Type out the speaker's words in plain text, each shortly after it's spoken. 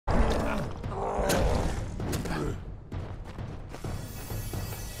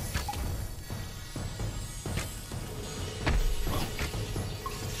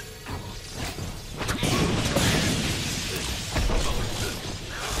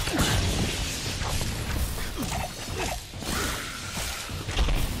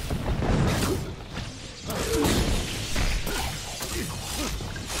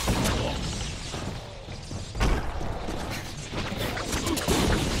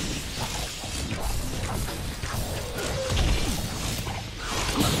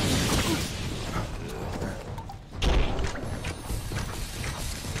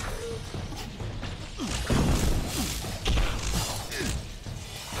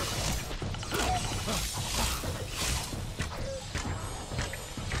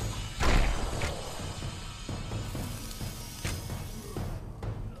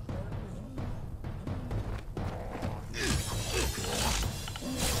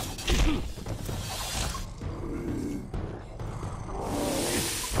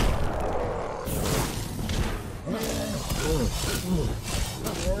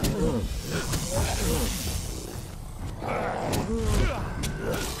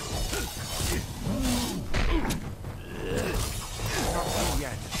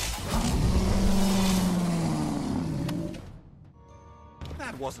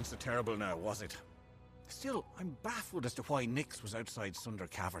wasn't so terrible now, was it? Still, I'm baffled as to why Nyx was outside Sunder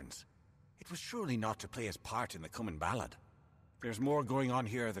Caverns. It was surely not to play his part in the coming ballad. There's more going on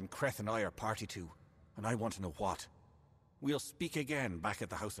here than Creth and I are party to, and I want to know what. We'll speak again back at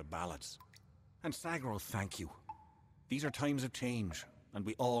the House of Ballads. And Sagro, thank you. These are times of change, and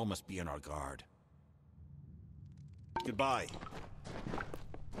we all must be on our guard. Goodbye.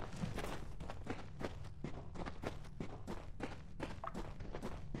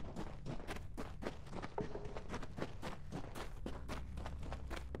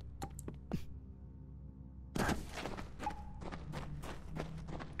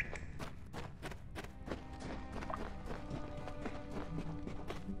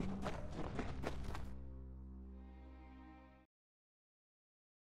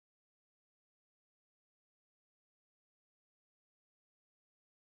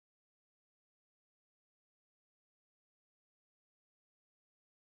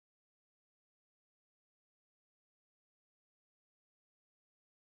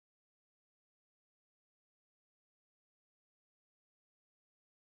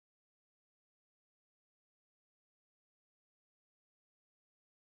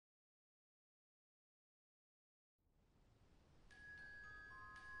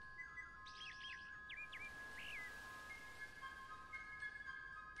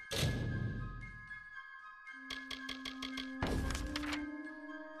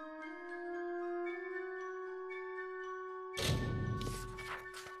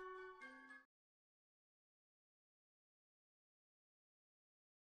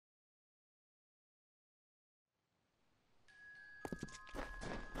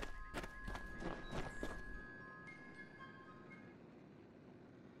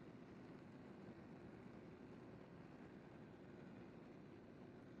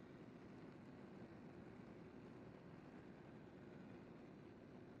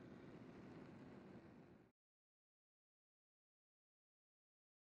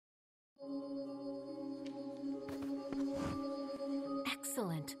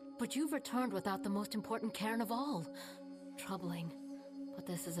 Excellent, but you've returned without the most important cairn of all. Troubling, but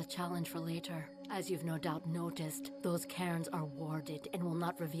this is a challenge for later. As you've no doubt noticed, those cairns are warded and will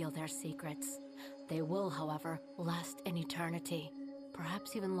not reveal their secrets. They will, however, last an eternity,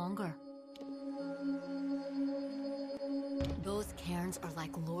 perhaps even longer. Those cairns are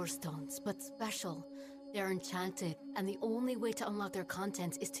like lore stones, but special. They're enchanted, and the only way to unlock their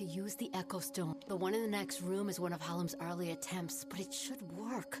contents is to use the Echostone. The one in the next room is one of Hallam's early attempts, but it should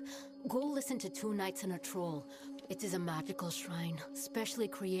work. Go listen to Two Knights and a Troll. It is a magical shrine, specially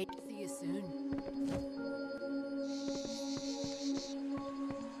created. See you soon.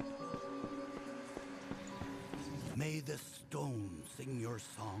 May the stone sing your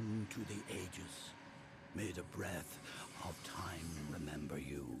song to the ages. May the breath of time remember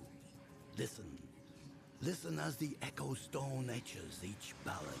you. Listen. Listen as the Echostone etches each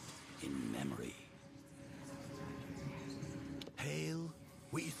ballad in memory. Hail,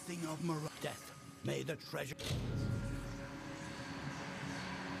 we sing of death. May the treasure...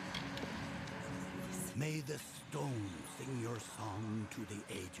 May the stone sing your song to the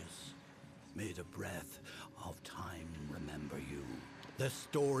ages. May the breath of time remember you. The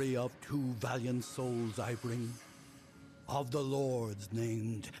story of two valiant souls I bring. Of the lords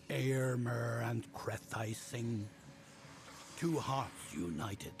named Eärmer and Creth I sing. Two hearts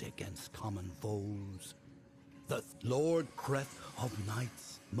united against common foes. The Lord Creth of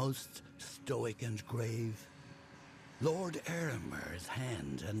knights, most stoic and grave. Lord Eärmer's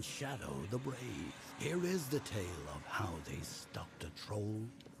hand and shadow the brave. Here is the tale of how they stopped a troll.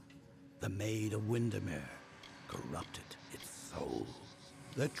 The Maid of Windermere corrupted its soul.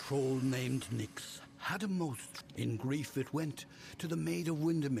 The troll named Nyx had a most. In grief it went to the Maid of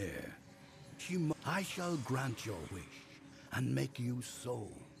Windermere. I shall grant your wish and make you so.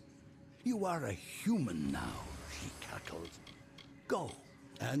 You are a human now, she cackled. Go.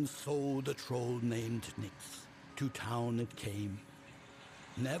 And so the troll named Nyx to town it came,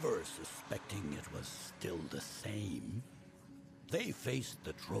 never suspecting it was still the same. They faced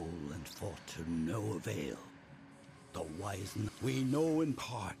the troll and fought to no avail. The wise we know in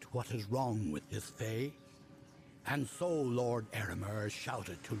part what is wrong with this fay. And so Lord Eärmer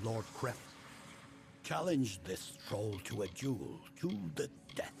shouted to Lord Creth, challenged this troll to a duel, to the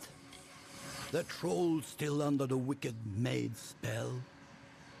death. The troll still under the wicked maid's spell,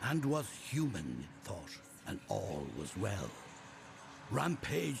 and was human, it thought, and all was well.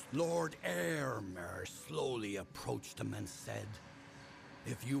 Rampaged Lord Eärmer slowly approached him and said,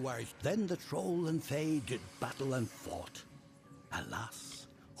 if you are... Then the troll and fae did battle and fought. Alas,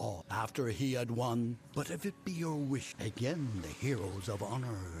 all after he had won. But if it be your wish, again the heroes of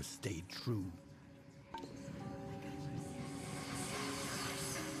honor stayed true.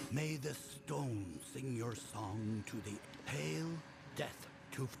 May the stone sing your song to the pale death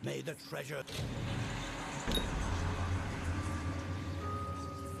to may the treasure.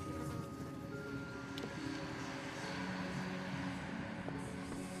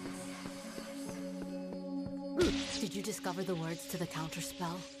 Did you discover the words to the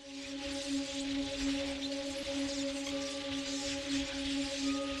counterspell?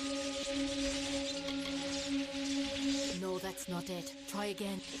 No, that's not it. Try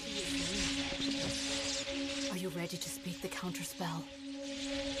again. Are you ready to speak the counterspell?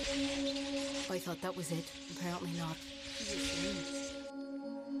 I thought that was it. Apparently not.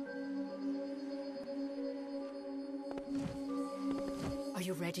 Are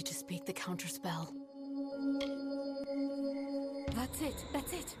you ready to speak the counterspell? That's it.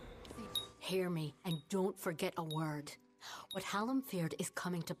 That's it. Hear me, and don't forget a word. What Hallam feared is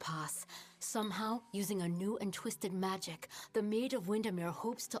coming to pass. Somehow, using a new and twisted magic, the Maid of Windermere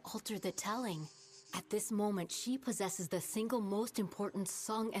hopes to alter the telling. At this moment, she possesses the single most important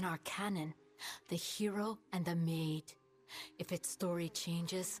song in our canon, the hero and the maid. If its story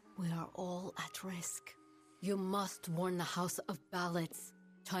changes, we are all at risk. You must warn the House of Ballads.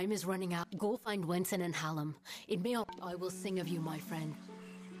 Time is running out. Go find Wenson and Hallam. It may all... I will sing of you, my friend.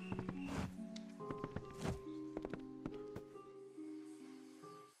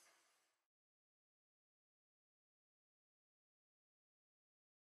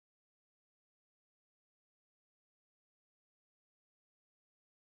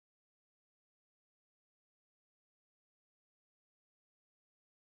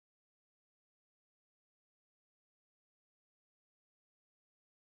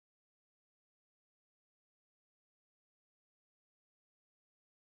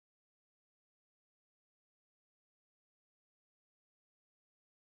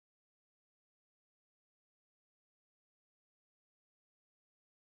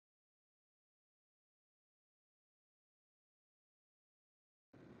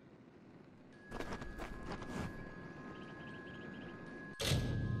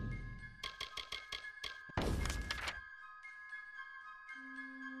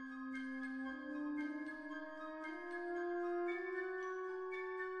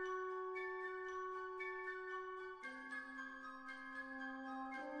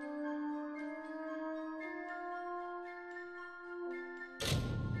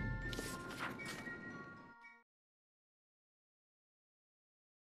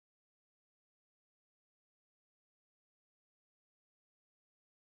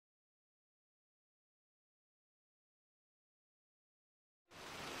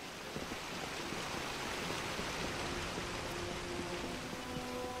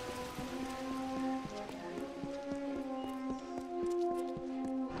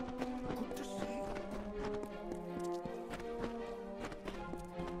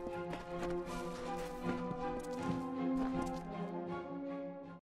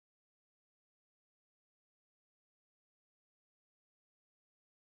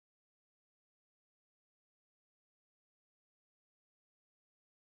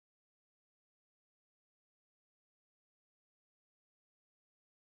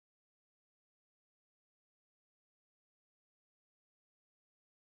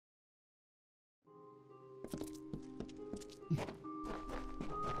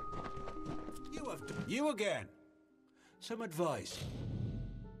 You again. Some advice.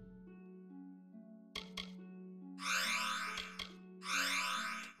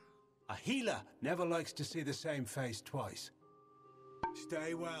 A healer never likes to see the same face twice.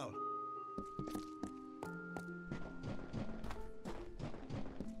 Stay well.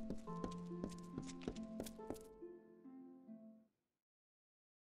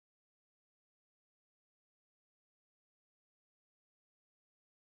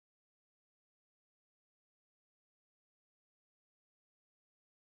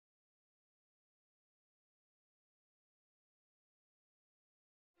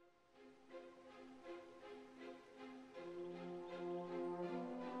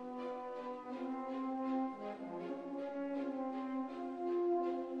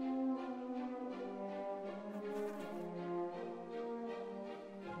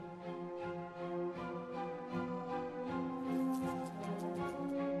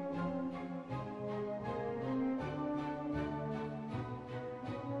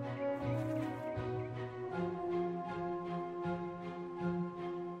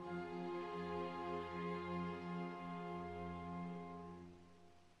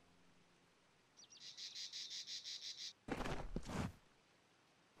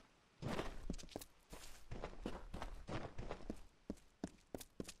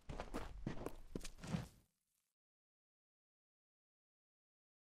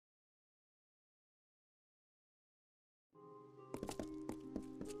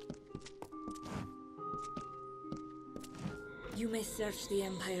 You may search the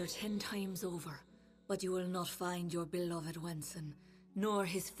Empire 10 times over, but you will not find your beloved Wenson, nor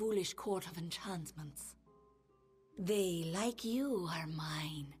his foolish court of enchantments. They, like you, are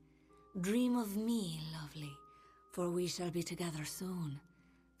mine. Dream of me, lovely, for we shall be together soon.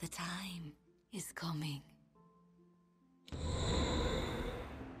 The time is coming.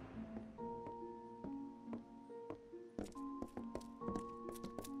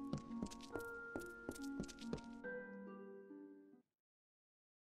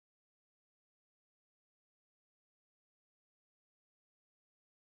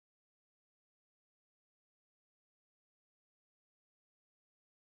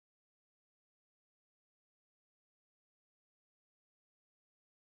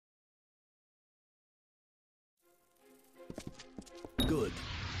 Good.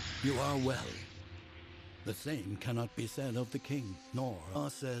 You are well. The same cannot be said of the king, nor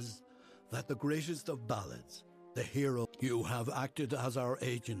says that the greatest of ballads, the hero, you have acted as our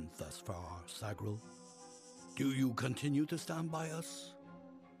agent thus far, Sagril. Do you continue to stand by us?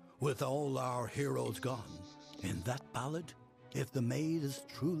 With all our heroes gone, in that ballad, if the maid is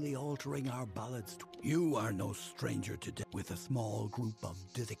truly altering our ballads, you are no stranger to death. With a small group of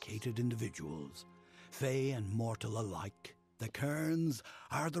dedicated individuals, fey and mortal alike, the Cairns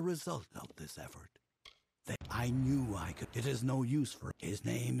are the result of this effort. I knew I could. It is no use for. His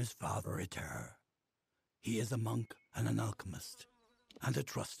name is Father Eter. He is a monk and an alchemist, and a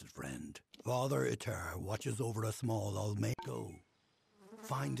trusted friend. Father Eter watches over a small Almay. Go,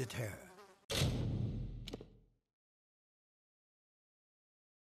 find Eter,